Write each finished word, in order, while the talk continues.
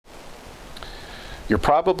You're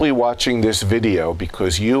probably watching this video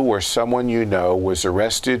because you or someone you know was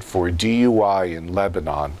arrested for DUI in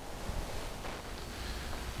Lebanon.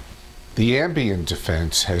 The Ambien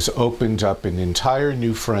defense has opened up an entire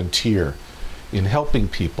new frontier in helping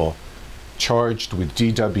people charged with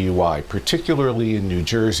DWI, particularly in New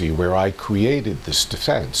Jersey, where I created this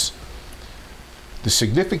defense. The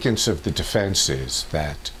significance of the defense is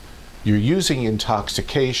that you're using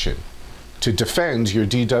intoxication to defend your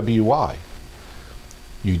DWI.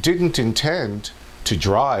 You didn't intend to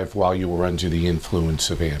drive while you were under the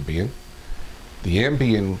influence of Ambien. The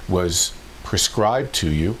Ambien was prescribed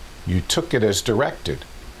to you. You took it as directed.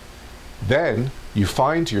 Then you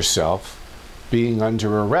find yourself being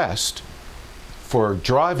under arrest for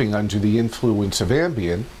driving under the influence of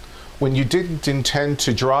Ambien when you didn't intend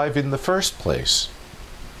to drive in the first place.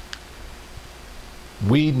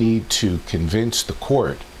 We need to convince the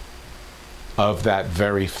court of that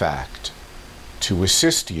very fact to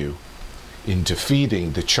assist you in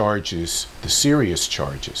defeating the charges, the serious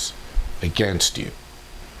charges against you.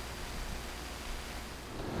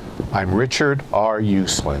 I'm Richard R.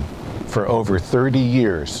 Uslan, for over 30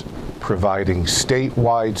 years providing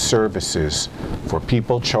statewide services for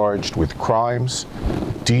people charged with crimes,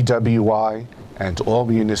 DWI, and all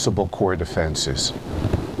municipal court offenses.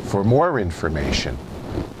 For more information,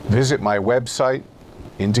 visit my website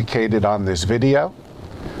indicated on this video,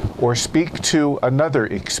 or speak to another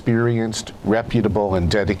experienced, reputable, and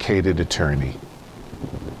dedicated attorney.